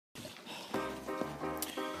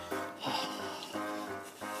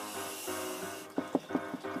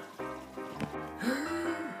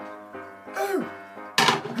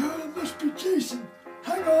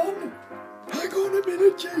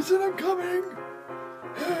Jason, I'm coming.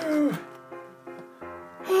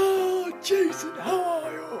 Oh, Jason, how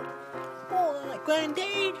are you? Alright,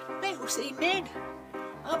 Grandad. Little see, Ned.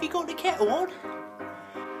 Have you got the kettle on?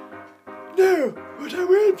 No, but I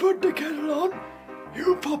will put the kettle on.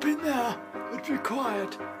 You pop in there, but be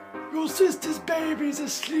quiet. Your sister's baby's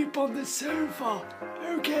asleep on the sofa,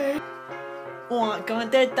 okay? Alright,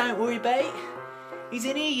 Grandad, don't worry about it. He's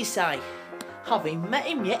in here, you say? Haven't met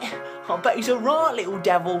him yet. I bet he's a right little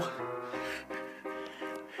devil.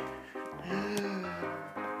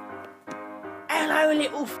 Hello,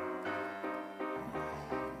 little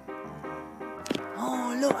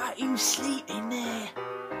Oh, look at you sleeping there.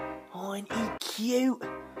 Ain't he cute?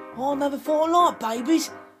 I never thought I liked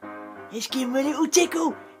babies. Let's give him a little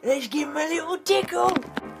tickle. Let's give him a little tickle.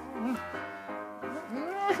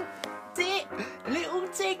 Little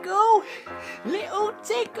tickle. Little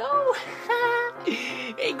tickle.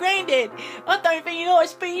 Hey, Grandad, I don't think you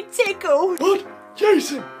likes being tickled. What?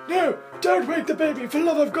 Jason, no, don't wake the baby. For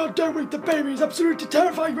love of God, don't wake the baby. He's absolutely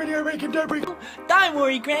terrifying when you wake him. Don't wake him. Don't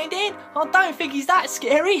worry, Grandad. I don't think he's that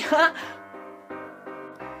scary.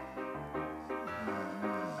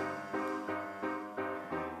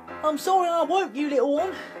 I'm sorry I woke you, little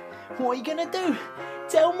one. What are you gonna do?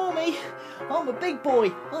 Tell Mummy. I'm a big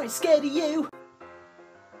boy. I ain't scared of you.